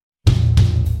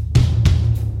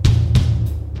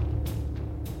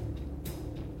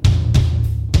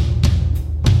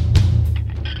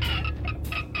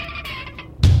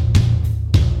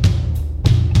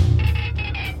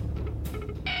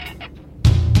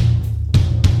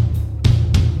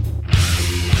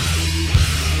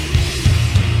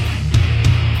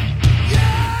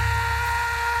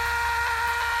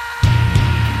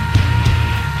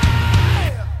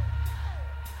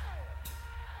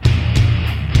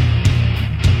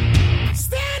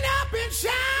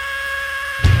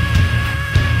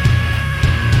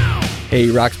Hey,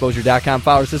 rockexposure.com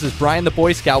followers, this is Brian the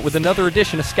Boy Scout with another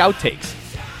edition of Scout Takes.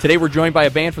 Today we're joined by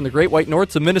a band from the Great White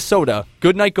Norths of Minnesota,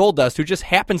 Goodnight Gold Dust, who just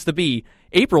happens to be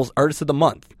April's Artist of the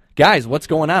Month. Guys, what's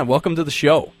going on? Welcome to the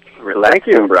show. Thank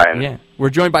you, Brian. Yeah, we're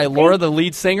joined by Laura, the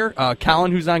lead singer,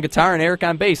 Colin, who's on guitar, and Eric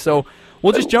on bass. So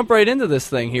we'll just jump right into this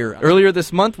thing here. Earlier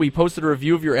this month, we posted a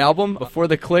review of your album, Before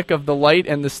the Click of the Light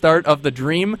and the Start of the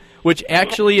Dream, which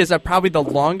actually is probably the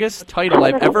longest title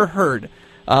I've ever heard.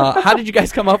 How did you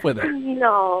guys come up with it?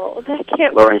 No, that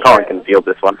can't Laura be and Colin true. can field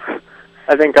this one.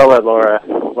 I think I'll let Laura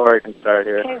can start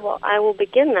here. Okay, well, I will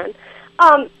begin then.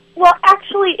 Well,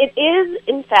 actually, it is,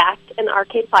 in fact, an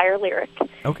Arcade Fire lyric,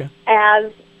 Okay.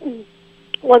 as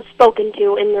was spoken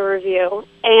to in the review.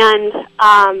 And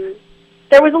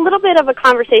there was a little bit of a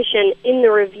conversation in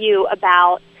the review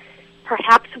about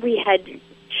perhaps we had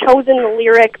chosen the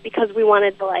lyric because we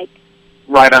wanted to, like,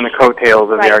 Right on the coattails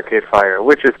of Right. the Arcade Fire,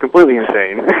 which is completely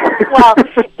insane. well,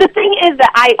 the thing is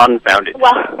that Unfounded.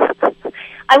 Well,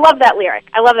 I love that lyric.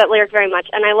 I love that lyric very much,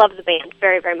 and I love the band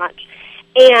very, very much.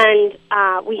 And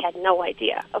we had no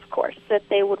idea, of course, that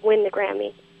they would win the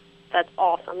Grammy. That's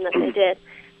awesome that they did.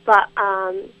 But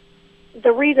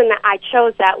the reason that I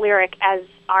chose that lyric as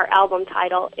our album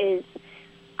title is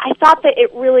I thought that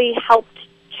it really helped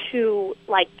to,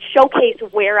 like, showcase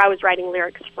where I was writing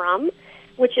lyrics from,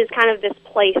 which is kind of this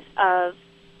place of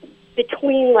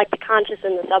between, like, the conscious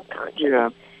and the subconscious. Yeah.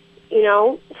 You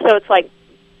know? So it's like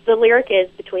the lyric is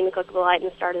between the click of the light and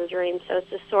the start of the dream. So it's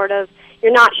just sort of,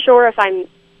 you're not sure if I'm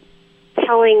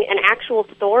telling an actual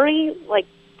story, like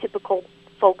typical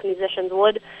folk musicians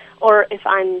would, or if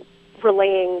I'm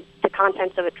relaying the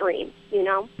contents of a dream, you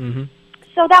know? Mm-hmm.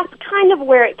 So that's kind of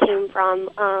where it came from.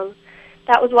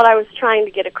 That was what I was trying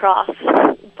to get across.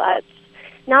 But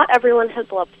not everyone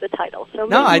has loved the title, so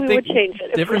maybe I we think would change it.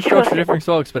 if different we strokes for could. different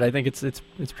folks, but I think it's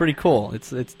pretty cool.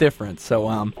 It's different. So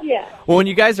Yeah. well, when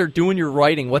you guys are doing your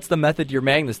writing, what's the method to your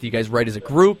madness? Do you guys write as a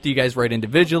group? Do you guys write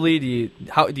individually? Do you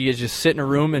guys just sit in a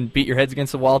room and beat your heads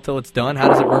against the wall till it's done? How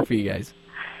does it work for you guys?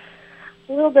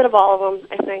 A little bit of all of them,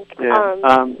 I think.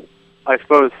 Yeah. I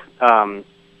suppose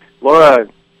Laura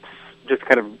just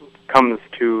kind of comes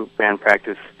to band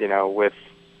practice, you know, with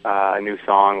a new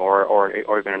song or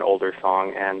even an older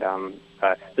song, and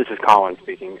this is Colin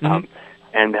speaking. Mm-hmm.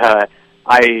 And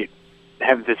I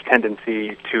have this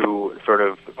tendency to sort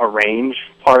of arrange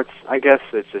parts, I guess.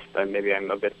 It's just maybe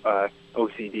I'm a bit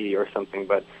OCD or something,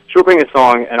 but she'll bring a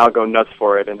song and I'll go nuts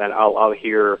for it, and then I'll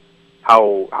hear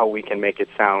how we can make it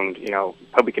sound, you know,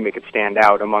 how we can make it stand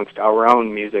out amongst our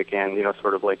own music and, you know,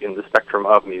 sort of like in the spectrum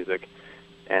of music.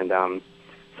 And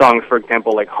songs, for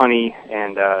example, like Honey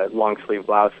and Long Sleeve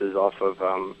Blouses off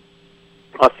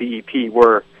the EP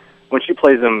were, when she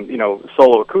plays them, you know,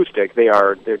 solo acoustic,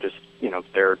 they're just, you know,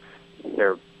 they're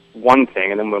one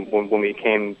thing. And then when we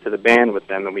came to the band with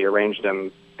them and we arranged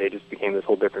them, they just became this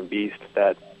whole different beast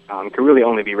that can really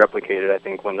only be replicated, I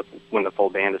think, when the full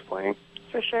band is playing.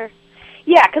 For sure.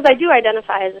 Yeah, because I do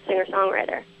identify as a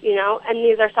singer-songwriter, you know, and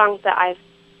these are songs that I've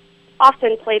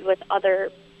often played with other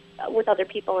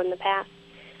people in the past.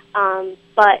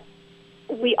 But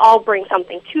we all bring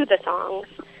something to the songs,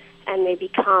 and they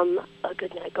become a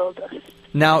Goodnight Gold Dust.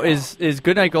 Now, is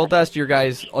Goodnight Gold Dust your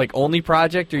guys' like only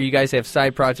project, or you guys have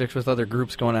side projects with other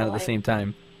groups going on at the same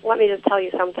time? Let me just tell you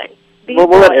something. We'll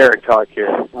let Eric talk here.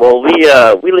 Well,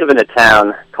 we live in a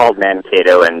town called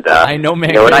Mankato, and I know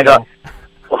Mankato. You know,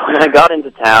 when I got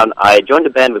into town, I joined a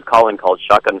band with Colin called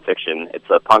Shotgun Fiction. It's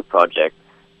a punk project.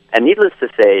 And needless to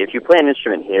say, if you play an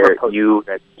instrument here,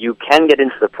 you can get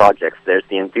into the projects. There's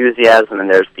the enthusiasm and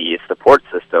there's the support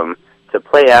system to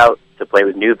play out, to play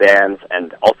with new bands,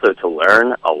 and also to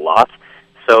learn a lot.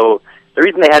 So the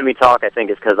reason they had me talk, I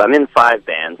think, is because I'm in 5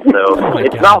 bands. So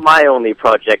it's not my only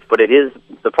project, but it is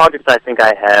the project I think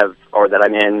I have, or that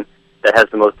I'm in, that has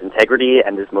the most integrity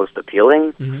and is most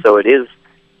appealing. Mm-hmm. So it is,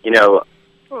 you know,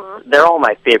 they're all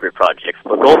my favorite projects,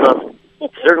 but Gold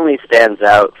Dust certainly stands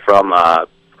out from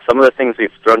some of the things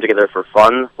we've thrown together for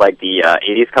fun, like the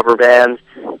 80s cover band,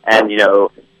 and, you know,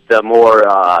 the more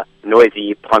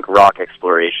noisy punk rock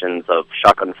explorations of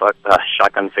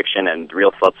Shotgun Fiction and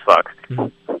Real Sluts Fuck,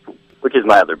 which is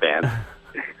my other band.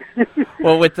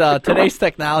 Well, with today's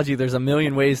technology, there's a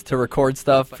million ways to record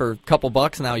stuff. For a couple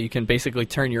bucks now, you can basically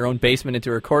turn your own basement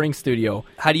into a recording studio.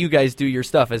 How do you guys do your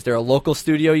stuff? Is there a local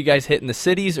studio you guys hit in the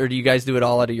cities, or do you guys do it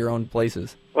all out of your own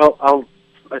places? Well,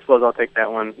 I suppose I'll take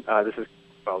that one. This is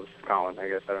Colin, I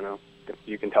guess. I don't know if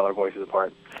you can tell our voices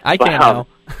apart. I can't now.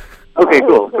 Okay,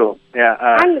 cool. Yeah.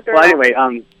 I'm the girl. Well,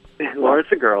 anyway, Laura's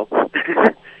the girl.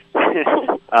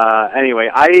 Anyway,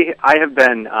 I have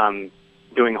been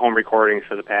doing home recordings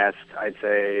for the past, I'd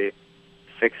say,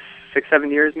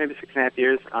 6-7 years, maybe 6.5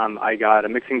 years. I got a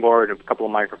mixing board, a couple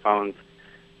of microphones,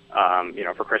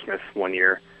 for Christmas one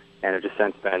year, and I've just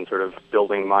since been sort of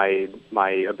building my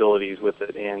abilities with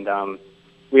it. And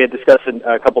we had discussed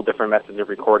a couple different methods of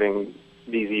recording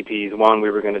these EPs. One, we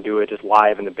were going to do it just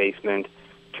live in the basement.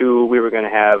 Two, we were going to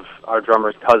have our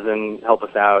drummer's cousin help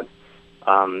us out.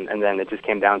 And then it just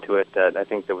came down to it that I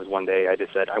think there was one day I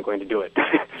just said, I'm going to do it.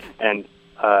 And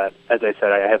as I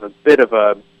said, I have a bit of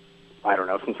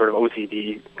some sort of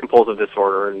OCD, compulsive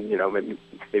disorder, and,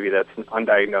 maybe that's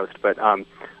undiagnosed. But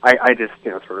I just,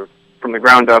 sort of from the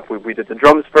ground up, we did the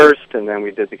drums first, and then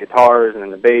we did the guitars, and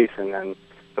then the bass, and then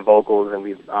the vocals.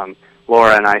 And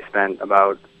Laura and I spent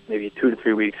about maybe 2 to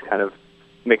 3 weeks kind of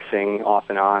mixing off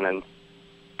and on, and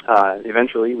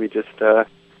eventually we just...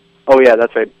 Oh, yeah,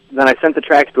 that's right. Then I sent the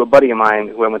tracks to a buddy of mine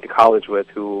who I went to college with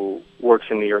who works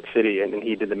in New York City, and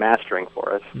he did the mastering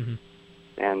for us. Mm-hmm.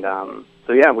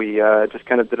 And we just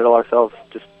kind of did it all ourselves,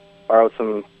 just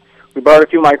we borrowed a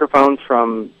few microphones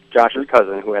from Josh's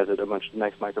cousin, who has a bunch of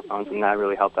nice microphones, and that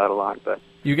really helped out a lot. But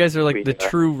you guys are like the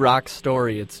true rock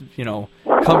story. It's,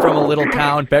 come from a little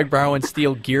town, beg, borrow, and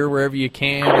steal gear wherever you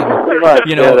can,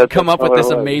 and, come up with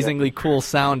this amazingly cool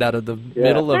sound out of the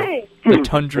middle of the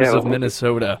tundras of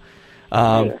Minnesota.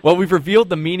 Well, we've revealed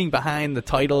the meaning behind the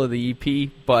title of the EP,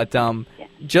 but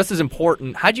just as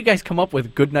important, how'd you guys come up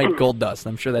with Goodnight Gold Dust?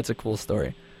 I'm sure that's a cool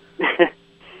story.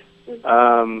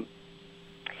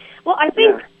 Well, I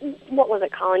think, what was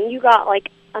it, Colin? You got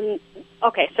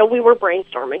okay, so we were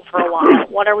brainstorming for a while.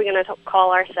 What are we going to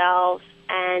call ourselves?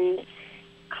 And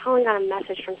Colin got a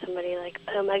message from somebody like,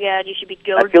 oh my God, you should be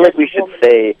Gold Dust. I feel like we should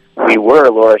say we were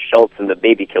Laura Schultz and the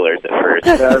Baby Killers at first,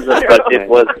 but it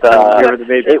was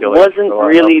wasn't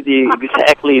really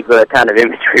exactly the kind of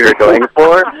image we were going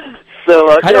for. So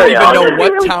I don't even know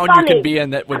what really town you could be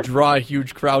in that would draw a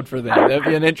huge crowd for that. That'd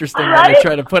be an interesting one to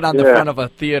try to put on the front of a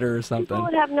theater or something. I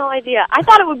would have no idea. I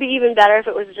thought it would be even better if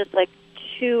it was just like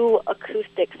 2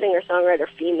 acoustic singer-songwriter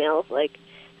females,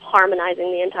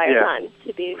 harmonizing the entire time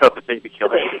to be the Baby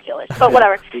Killers. But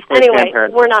whatever. Anyway,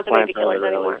 we're not the Baby Killers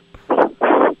anymore.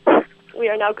 We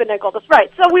are now Goodnight Gold Dust.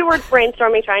 Right. So we were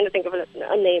brainstorming, trying to think of a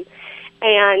name.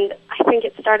 And I think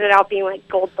it started out being like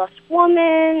Gold Dust Woman,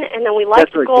 and then we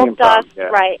liked Gold Dust,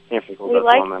 right? We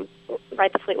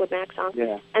liked the Fleetwood Mac song,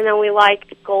 and then we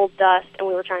liked Gold Dust, and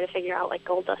we were trying to figure out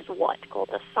Gold Dust what, Gold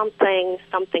Dust something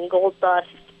Gold Dust,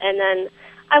 and then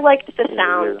I liked the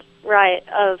sound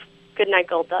of Goodnight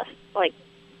Gold Dust, like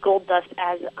Gold Dust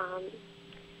as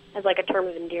a term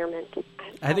of endearment.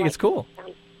 I think it's cool.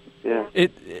 Yeah.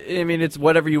 It's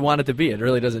whatever you want it to be. It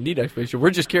really doesn't need explanation.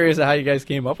 We're just curious how you guys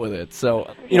came up with it.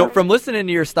 So, from listening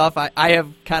to your stuff, I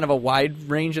have kind of a wide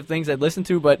range of things I'd listen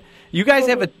to, but you guys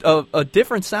have a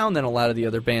different sound than a lot of the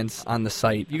other bands on the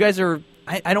site. You guys are,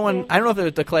 I don't know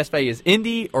if the classify is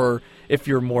indie or if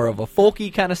you're more of a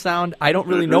folky kind of sound. I don't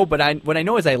really know, but what I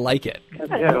know is I like it.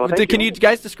 Can you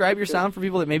guys describe your sound for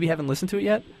people that maybe haven't listened to it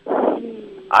yet?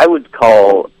 I would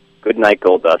call Goodnight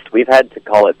Gold Dust. We've had to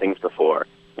call it things before.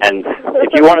 And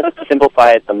if you want to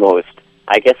simplify it the most,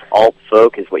 I guess alt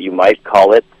folk is what you might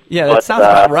call it. Yeah, that sounds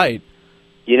about right.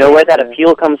 Where that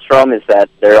appeal comes from is that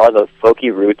there are those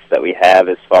folky roots that we have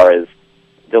as far as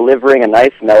delivering a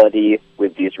nice melody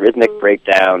with these rhythmic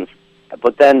breakdowns,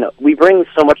 but then we bring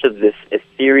so much of this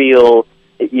ethereal,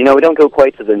 we don't go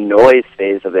quite to the noise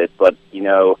phase of it, but,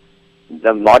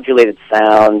 the modulated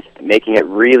sound, making it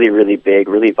really, really big,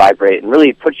 really vibrate, and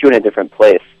really put you in a different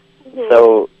place.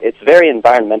 So it's very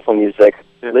environmental music.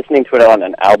 Yeah. Listening to it on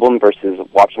an album versus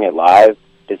watching it live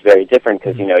is very different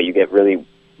because, you get really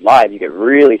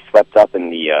swept up in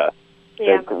the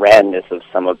grandness of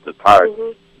some of the parts.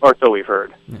 Or so we've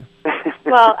heard. Yeah.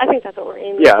 Well, I think that's what we're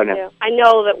aiming to do. I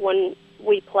know that when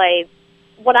we play,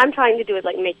 what I'm trying to do is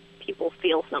make people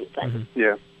feel something.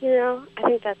 Yeah. I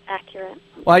think that's accurate.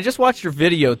 Well, I just watched your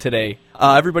video today.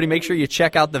 Everybody make sure you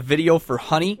check out the video for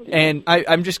Honey. And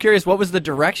I'm just curious, what was the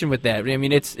direction with that? I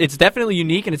mean, it's definitely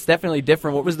unique and it's definitely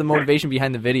different. What was the motivation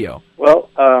behind the video? Well,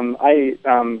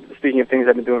 speaking of things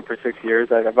I've been doing for 6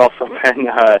 years, I've also been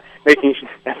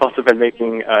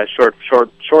making short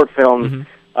films,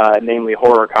 namely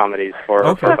horror comedies for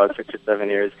about 6 or 7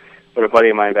 years with a buddy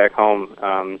of mine back home.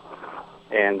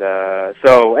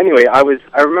 So anyway, I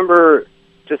remember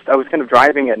I was kind of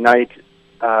driving at night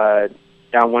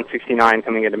down 169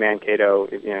 coming into Mankato,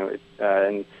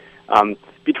 and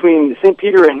between St.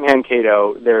 Peter and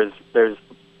Mankato, there's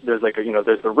there's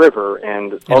the river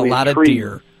and all these trees. A lot of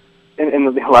deer. And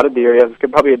a lot of deer. Yeah,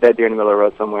 there's probably a dead deer in the middle of the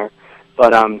road somewhere.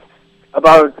 But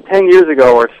about 10 years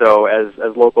ago or so, as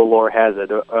local lore has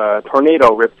it, a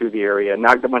tornado ripped through the area,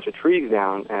 knocked a bunch of trees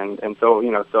down, and so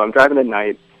I'm driving at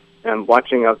night, and I'm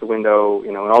watching out the window,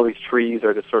 and all these trees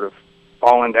are just sort of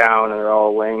falling down, and they're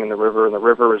all laying in the river, and the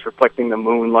river is reflecting the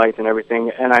moonlight and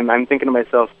everything. And I'm thinking to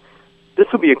myself, this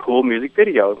would be a cool music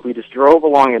video if we just drove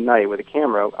along at night with a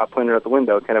camera pointed out the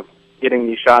window, kind of getting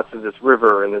these shots of this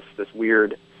river and this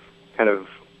weird kind of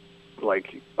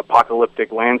like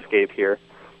apocalyptic landscape here.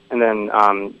 And then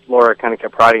Laura kind of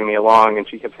kept prodding me along, and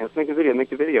she kept saying, make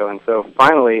the video. And so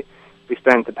finally, we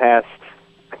spent the past,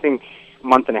 I think,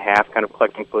 month and a half kind of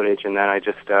collecting footage, and then I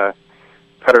just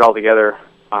cut it all together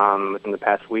within the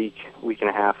past week and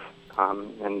a half.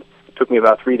 And it took me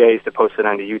about 3 days to post it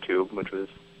onto YouTube, which was,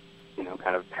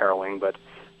 kind of harrowing, but...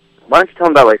 Why don't you tell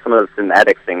them about some of the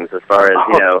thematic things as far as,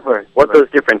 what those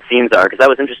different scenes are? Because that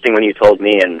was interesting when you told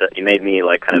me, and you made me,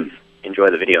 kind of enjoy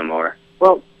the video more.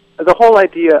 Well, the whole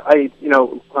idea,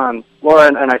 Laura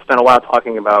and I spent a while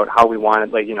talking about how we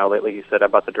wanted, like you said,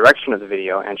 about the direction of the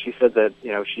video, and she said that,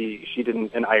 she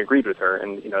didn't, and I agreed with her,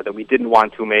 and, that we didn't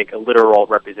want to make a literal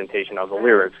representation of the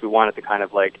lyrics. We wanted to kind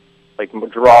of,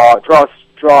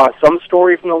 draw some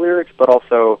story from the lyrics, but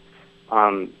also,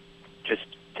 just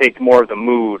take more of the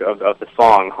mood of the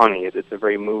song, Honey. It's a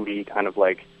very moody, kind of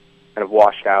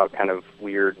washed out, kind of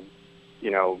weird,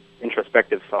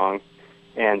 introspective song.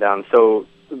 And so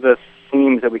the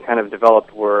themes that we kind of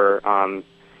developed were,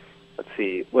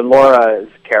 when Laura's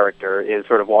character is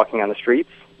sort of walking on the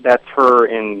streets, that's her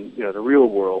in, the real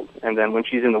world. And then when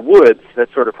she's in the woods,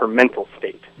 that's sort of her mental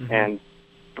state. Mm-hmm. And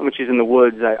when she's in the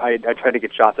woods, I try to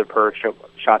get shots of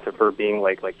her being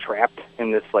like trapped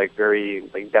in this very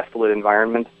desolate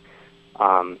environment,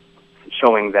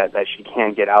 showing that she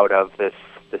can't get out of this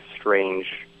strange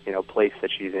place that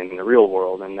she's in the real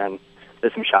world. And then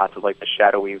there's some shots of the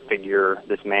shadowy figure,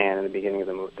 this man in the beginning of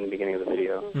the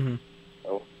video. Mm-hmm.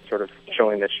 So sort of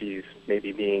showing that she's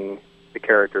maybe being the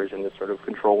characters in this sort of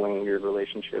controlling weird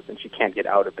relationship, and she can't get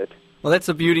out of it. Well, that's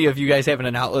the beauty of you guys having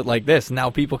an outlet like this. Now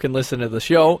people can listen to the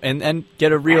show and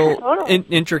get a real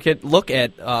intricate look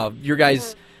at your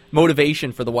guys'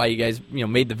 motivation for why you guys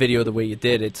made the video the way you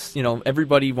did. It's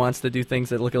everybody wants to do things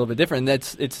that look a little bit different. And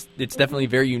it's definitely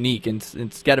very unique, and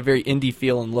it's got a very indie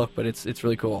feel and look, but it's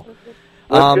really cool.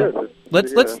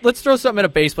 Let's throw something at a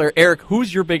bass player. Eric,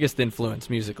 who's your biggest influence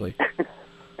musically?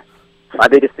 My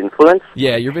biggest influence?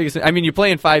 Yeah, your biggest. I mean, you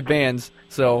play in 5 bands,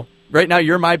 so right now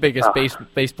you're my biggest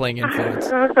bass playing influence.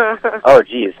 Oh,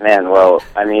 geez, man. Well,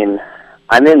 I mean,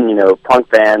 I'm in punk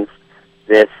bands,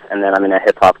 and then I'm in a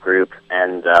hip hop group,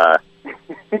 and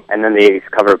and then the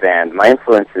cover band. My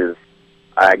influences,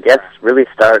 I guess, really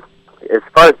start as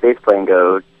far as bass playing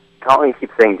goes. Colin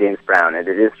keeps saying James Brown, and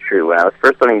it is true. When I was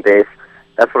first learning bass,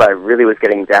 that's what I really was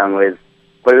getting down with.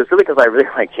 But it was really because I really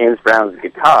liked James Brown's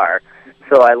guitar.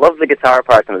 So I loved the guitar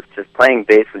part and was just playing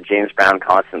bass with James Brown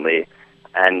constantly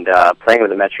and playing with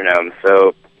a metronome.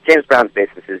 So James Brown's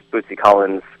bassist is Bootsy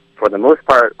Collins for the most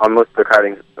part on most of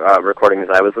the recordings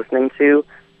I was listening to.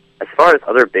 As far as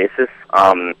other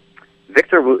bassists,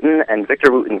 Victor Wooten and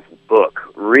Victor Wooten's book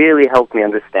really helped me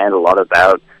understand a lot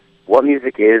about what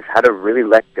music is, how to really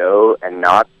let go and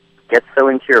not get so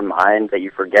into your mind that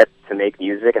you forget to make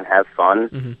music and have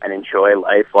fun and enjoy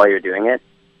life while you're doing it.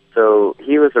 So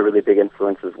he was a really big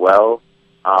influence as well.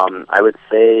 I would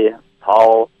say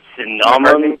Paul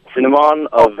Cinnamon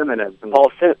of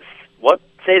Paul Sim. What?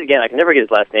 Say it again. I can never get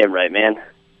his last name right, man.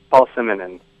 Paul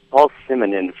Simonon. Paul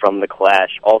Simonon from The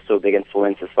Clash, also a big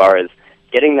influence as far as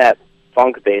getting that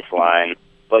funk bass line,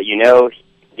 but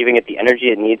giving it the energy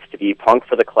it needs to be punk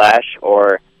for The Clash,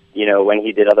 or when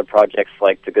he did other projects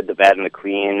like The Good, the Bad, and the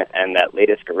Queen, and that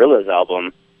latest Gorillaz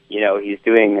album, he's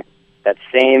doing that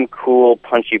same cool,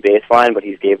 punchy bass line, but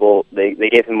they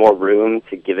gave him more room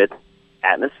to give it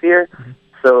atmosphere. Mm-hmm.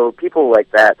 So people like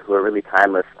that who are really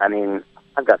timeless, I mean,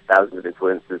 I've got thousands of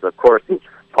influences. Of course,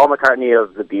 Paul McCartney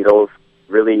of the Beatles,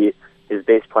 really, his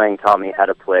bass playing taught me how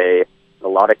to play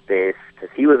melodic bass, because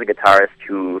he was a guitarist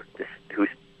who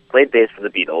played bass for the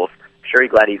Beatles.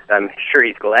 I'm sure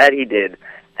he's glad he did.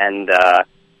 And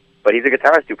but he's a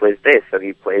guitarist who plays bass, so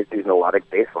he plays these melodic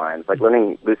bass lines. Like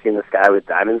learning Lucy in the Sky with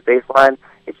Diamonds bass line,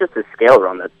 it's just a scale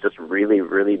run that's just really,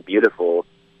 really beautiful,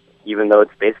 even though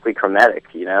it's basically chromatic,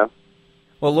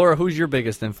 Well, Laura, who's your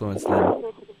biggest influence then?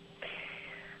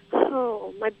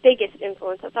 Oh, my biggest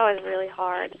influence. That's always really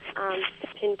hard to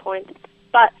pinpoint.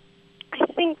 But I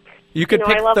think... You could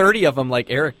pick 30 of them like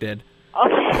Eric did.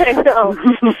 Okay, I know.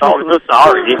 Oh, I'm so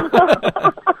sorry.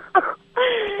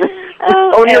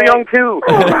 Oh, Neil Young too.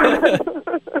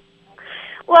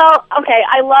 Well, okay,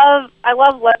 I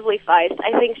love Leslie Feist.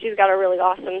 I think she's got a really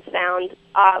awesome sound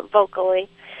vocally,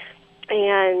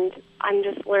 and I'm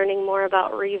just learning more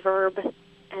about reverb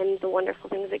and the wonderful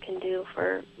things it can do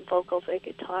for vocals and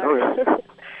guitar. Oh, yeah.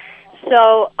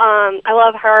 So I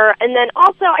love her. And then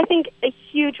also I think a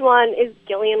huge one is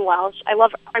Gillian Welch.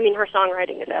 Her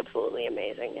songwriting is absolutely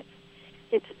amazing.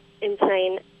 It's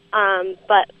insane.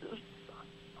 But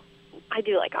I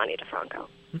do like Ani DeFranco.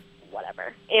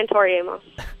 Whatever. And Tori Amos.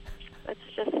 That's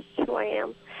just who I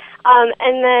am.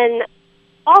 And then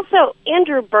also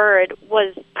Andrew Bird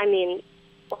was,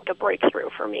 like a breakthrough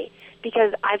for me,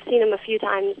 because I've seen him a few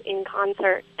times in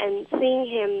concert, and seeing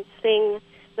him sing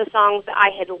the songs that I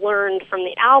had learned from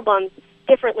the album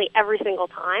differently every single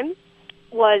time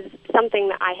was something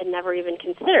that I had never even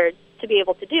considered to be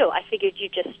able to do. I figured you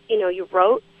just, you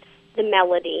wrote the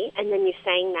melody and then you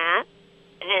sang that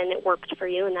and it worked for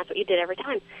you and that's what you did every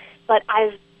time. But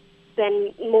I've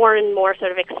been more and more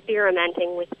sort of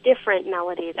experimenting with different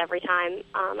melodies every time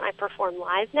I perform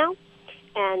live now.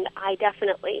 And I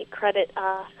definitely credit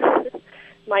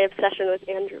my obsession with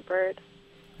Andrew Bird.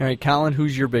 All right, Colin,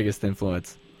 who's your biggest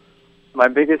influence? My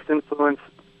biggest influence?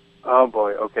 Oh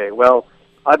boy. Okay. Well,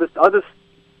 I'll just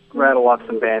rattle off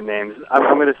some band names.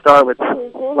 I'm going to start with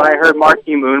when I heard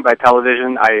Marquee Moon by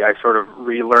Television. I sort of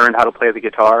relearned how to play the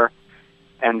guitar,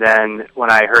 and then when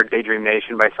I heard Daydream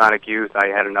Nation by Sonic Youth, I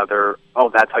had another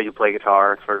that's how you play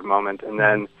guitar sort of moment. And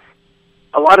then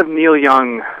a lot of Neil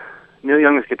Young's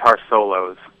guitar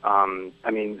solos.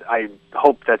 I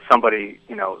hope that somebody,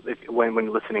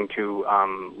 when listening to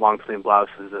Long Sleeve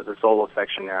Blouses, the solo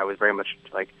section there, I was very much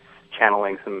like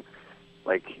channeling some,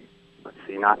 like, let's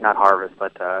see, not Harvest,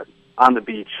 but On the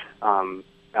Beach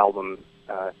album,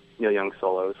 Neil Young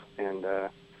solos, and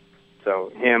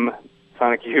so him,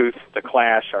 Sonic Youth, The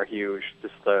Clash are huge.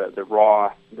 Just the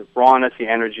rawness, the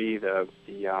energy,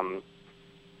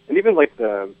 and even like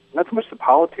not so much the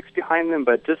politics behind them,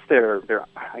 but just their the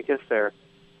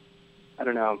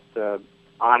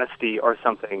honesty or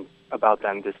something about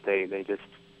them. Just they just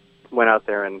went out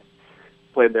there and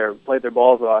played their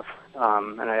balls off,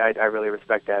 and I really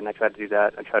respect that, and I try to do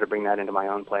that. I try to bring that into my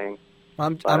own playing.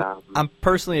 I'm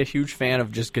personally a huge fan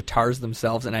of just guitars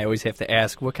themselves, and I always have to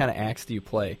ask, what kind of acts do you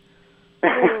play?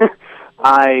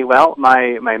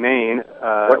 My main.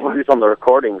 Who's on the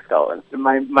recording, Colin?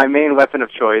 My main weapon of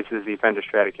choice is the Fender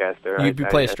Stratocaster. You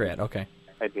play a Strat, okay.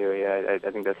 I do, yeah.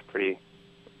 I think that's pretty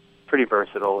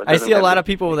versatile. I see a lot of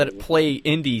people that play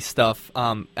indie stuff,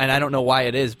 and I don't know why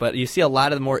it is, but you see a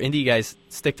lot of the more indie guys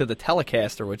stick to the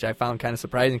Telecaster, which I found kind of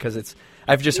surprising because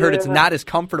I've just heard it's not as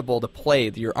comfortable to play.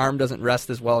 Your arm doesn't rest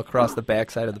as well across the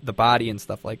backside of the body and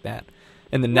stuff like that,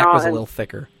 and the neck was a little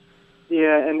thicker.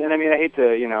 Yeah, and I hate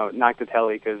to knock the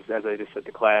Tele because, as I just said,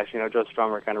 the Clash. Joe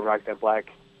Strummer kind of rocked the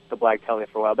black Tele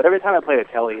for a while, but every time I play the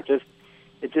Tele,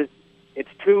 it's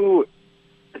too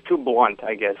blunt.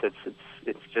 I guess it's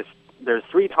just there's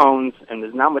three tones and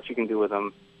there's not much you can do with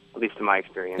them, at least in my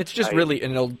experience. It's just really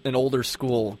an older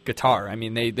school guitar.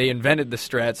 They invented the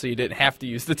Strat, so you didn't have to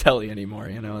use the Tele anymore.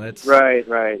 That's right.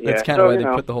 That's kind of why they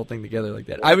put the whole thing together like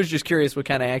that. I was just curious what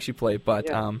kind of acts you play, but.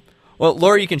 Yeah. Well,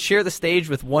 Laura, you can share the stage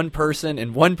with one person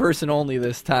and one person only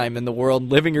this time in the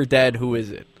world, living or dead. Who is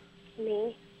it?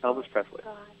 Me. Elvis Presley.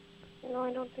 God. No,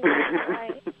 I don't think that's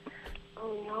right.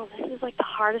 Oh, no, this is like the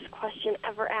hardest question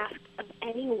ever asked of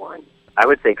anyone. I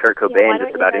would say Kurt Cobain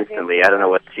just about instantly. I don't know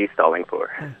what she's stalling for.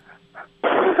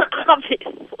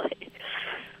 Obviously.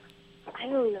 I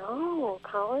don't know.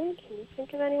 Colin, can you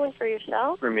think of anyone for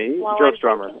yourself? For me? Joe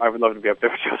Strummer. Thinking? I would love to be up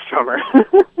there with Joe Strummer.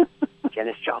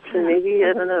 Janis Joplin, maybe?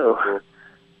 I don't know.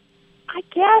 I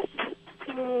guess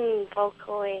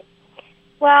vocally.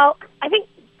 Well, I think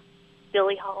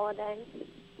Billie Holiday.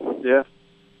 Yeah.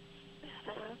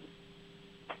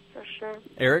 For sure.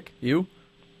 Eric, you?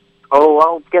 Oh,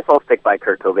 well, I guess I'll stick by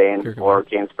Kurt Cobain or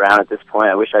James Brown at this point.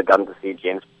 I wish I'd gotten to see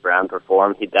James Brown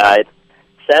perform. He died,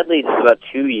 sadly, just about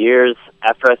 2 years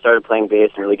after I started playing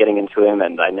bass and really getting into him,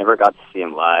 and I never got to see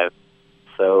him live.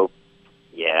 So,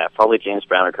 yeah, probably James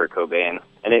Brown or Kurt Cobain,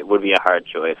 and it would be a hard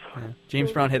choice. Yeah.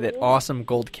 James Brown had that awesome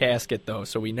gold casket, though,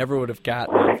 so we never would have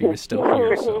gotten it if he was still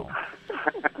here. So,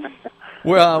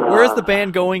 where's the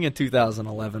band going in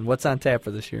 2011? What's on tap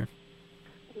for this year?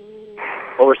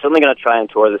 Well, we're certainly going to try and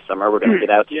tour this summer. We're going to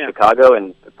get out to Chicago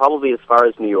and probably as far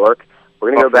as New York. We're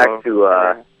going to go back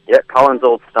to Colin's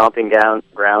old stomping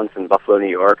grounds in Buffalo, New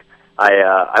York.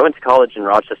 I went to college in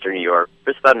Rochester, New York,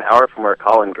 just about an hour from where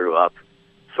Colin grew up.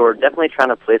 So we're definitely trying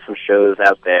to play some shows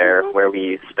out there where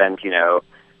we spend,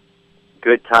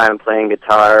 good time playing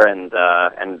guitar and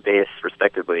bass,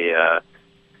 respectively,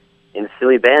 in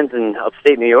silly bands in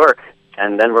upstate New York.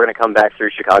 And then we're going to come back through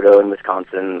Chicago and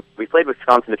Wisconsin. We played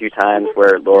Wisconsin a few times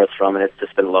where Laura's from, and it's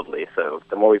just been lovely. So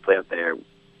the more we play out there,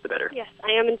 the better. Yes,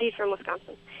 I am indeed from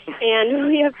Wisconsin. And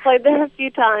we have played there a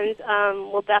few times.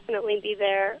 We'll definitely be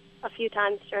there a few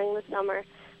times during the summer.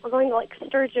 We're going to like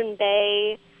Sturgeon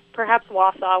Bay, perhaps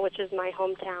Wausau, which is my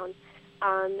hometown.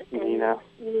 And Neenah,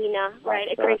 right,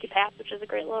 at Cranky Pass, which is a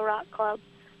great little rock club,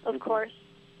 of course.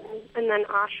 And then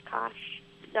Oshkosh.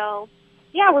 So,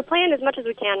 yeah, we're playing as much as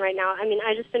we can right now. I mean,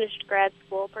 I just finished grad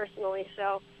school personally,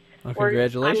 so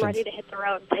congratulations. I'm ready to hit the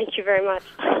road. Thank you very much.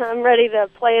 I'm ready to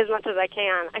play as much as I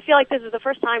can. I feel like this is the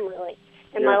first time, really,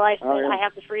 in my life that I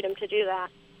have the freedom to do that.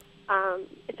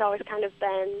 It's always kind of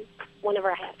been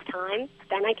whenever I have time,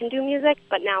 then I can do music,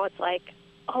 but now it's like,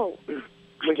 oh,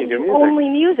 we can do music. Only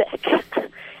music.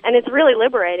 And it's really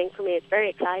liberating for me. It's very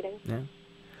exciting. Yeah.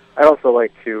 I'd also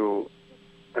like to,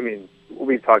 I mean,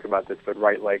 we've talked about this, but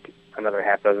write like another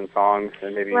half dozen songs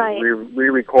and maybe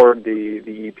re-record the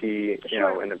EP, you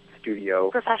know, in the studio.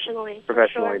 Professionally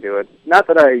do it. Not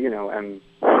that I, you know,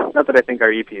 not that I think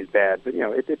our EP is bad, but, you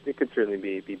know, it could certainly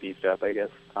be beefed up, I guess.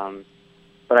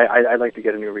 But I'd like to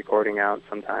get a new recording out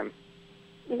sometime.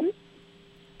 Mm-hmm.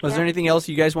 Was there anything else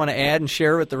you guys want to add and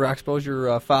share with the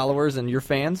Roxposure followers and your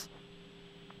fans?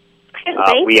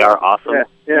 We are awesome.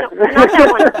 Yeah. No,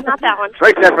 not that one.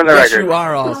 Strike that from the yes, record. You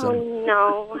are awesome. Oh,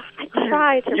 no. I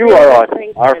try to. You are awesome.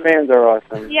 Our fans are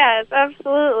awesome. Yes,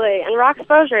 absolutely. And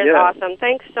Roxposure is awesome.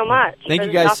 Thanks so much. Thank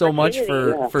you guys so much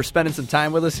for spending some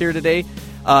time with us here today.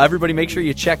 Everybody, make sure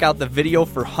you check out the video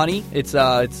for Honey. It's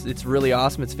really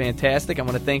awesome. It's fantastic. I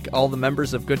want to thank all the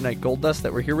members of Goodnight Gold Dust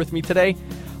that were here with me today.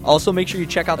 Also, make sure you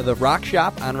check out the Rock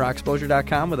Shop on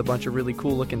Roxposure.com with a bunch of really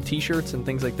cool-looking T-shirts and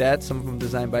things like that. Some of them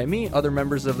designed by me. Other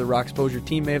members of the Roxposure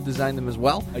team may have designed them as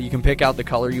well. You can pick out the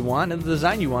color you want and the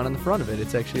design you want on the front of it.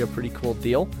 It's actually a pretty cool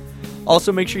deal.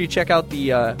 Also, make sure you check out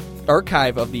the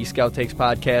archive of the Scout Takes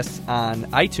podcasts on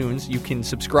iTunes. You can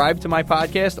subscribe to my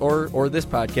podcast or this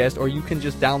podcast, or you can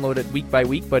just download it week by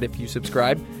week. But if you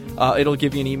subscribe, it'll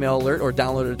give you an email alert or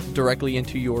download it directly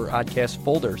into your podcast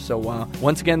folder. So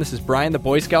once again, this is Brian, the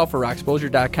Boy Scout for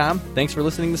Roxposure.com. Thanks for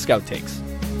listening to Scout Takes.